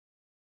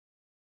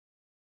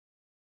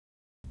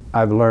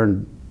I've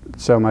learned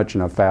so much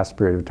in a fast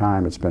period of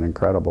time. It's been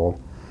incredible.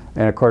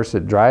 And of course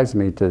it drives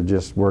me to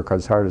just work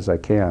as hard as I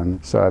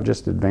can. So I've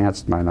just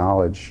advanced my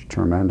knowledge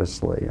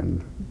tremendously.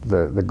 And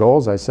the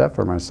goals I set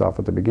for myself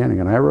at the beginning,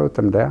 and I wrote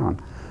them down,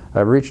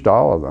 I've reached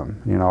all of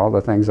them. You know, all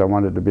the things I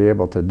wanted to be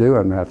able to do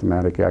in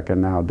Mathematica I can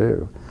now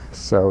do.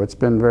 So it's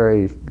been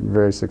very,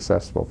 very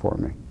successful for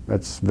me.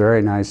 It's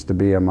very nice to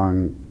be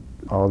among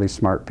all these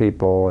smart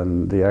people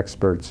and the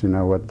experts who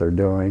know what they're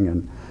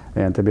doing,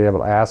 and to be able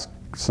to ask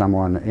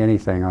someone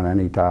anything on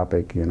any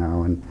topic, you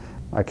know. And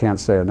I can't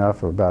say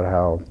enough about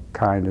how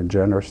kind and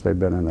generous they've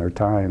been in their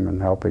time in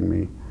helping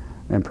me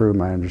improve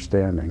my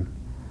understanding.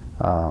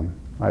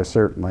 I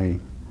certainly,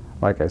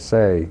 like I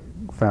say,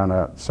 found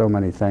out so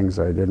many things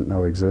I didn't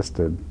know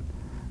existed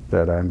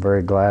that I'm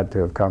very glad to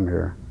have come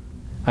here.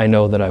 I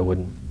know that I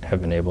wouldn't have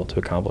been able to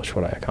accomplish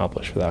what I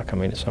accomplished without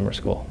coming to summer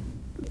school.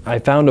 I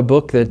found a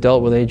book that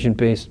dealt with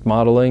agent-based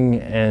modeling,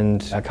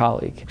 and a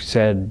colleague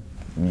said,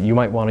 you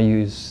might want to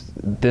use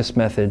this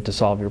method to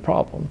solve your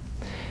problem.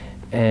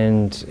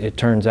 And it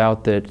turns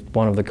out that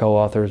one of the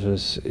co-authors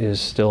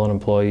is still an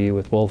employee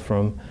with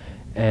Wolfram,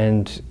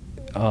 and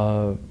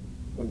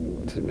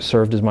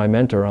served as my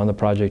mentor on the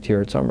project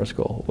here at summer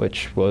school,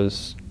 which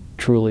was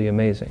truly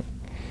amazing.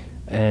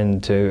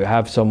 And to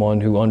have someone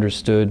who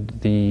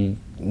understood the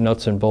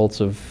nuts and bolts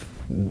of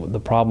the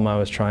problem I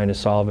was trying to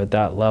solve at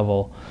that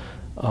level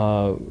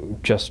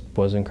just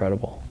was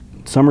incredible.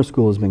 Summer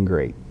school has been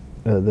great.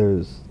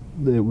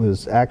 It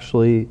was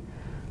actually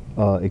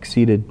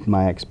exceeded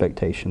my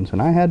expectations,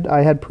 and I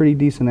had pretty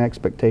decent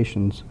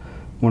expectations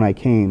when I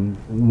came.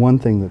 One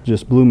thing that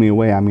just blew me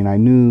away, I mean, I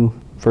knew,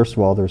 first of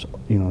all, there's,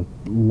 you know,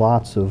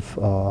 lots of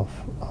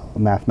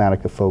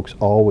Mathematica folks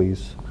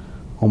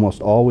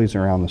almost always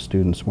around the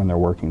students when they're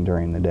working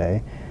during the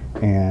day.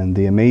 And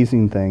the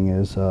amazing thing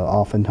is,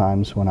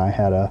 oftentimes when I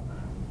had a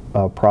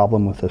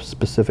problem with a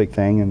specific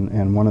thing,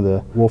 and one of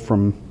the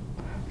Wolfram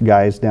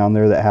guys down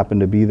there that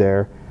happened to be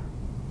there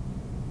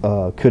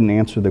couldn't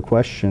answer the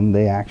question,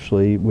 they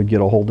actually would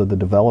get a hold of the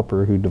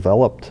developer who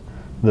developed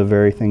the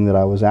very thing that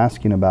I was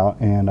asking about,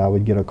 and I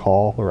would get a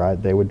call, or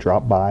they would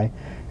drop by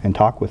and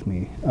talk with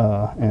me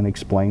and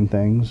explain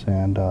things,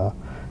 and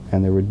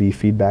there would be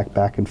feedback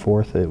back and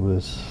forth. It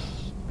was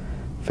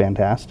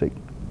fantastic.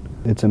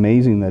 It's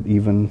amazing that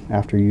even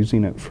after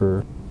using it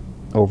for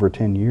over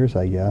 10 years,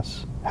 I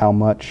guess, how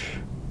much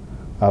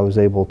I was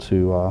able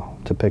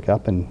to pick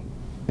up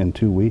in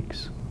 2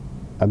 weeks.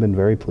 I've been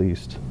very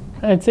pleased.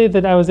 I'd say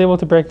that I was able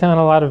to break down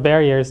a lot of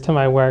barriers to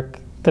my work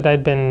that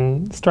I'd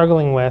been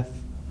struggling with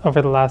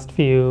over the last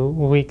few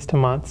weeks to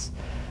months.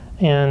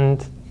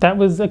 And that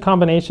was a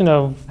combination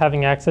of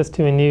having access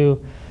to a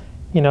new,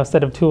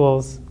 set of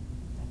tools,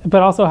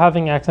 but also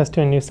having access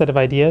to a new set of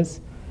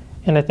ideas.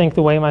 And I think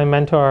the way my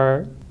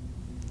mentor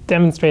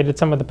demonstrated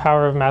some of the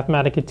power of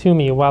Mathematica to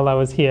me while I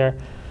was here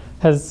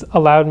has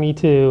allowed me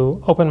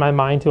to open my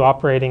mind to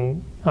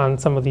operating on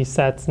some of these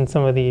sets and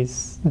some of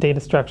these data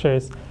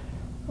structures.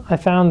 I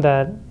found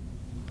that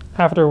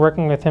after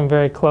working with him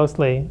very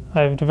closely,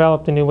 I've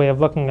developed a new way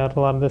of looking at a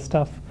lot of this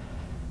stuff,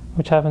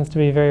 which happens to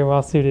be very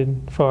well suited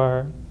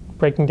for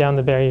breaking down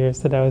the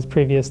barriers that I was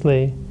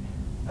previously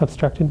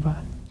obstructed by.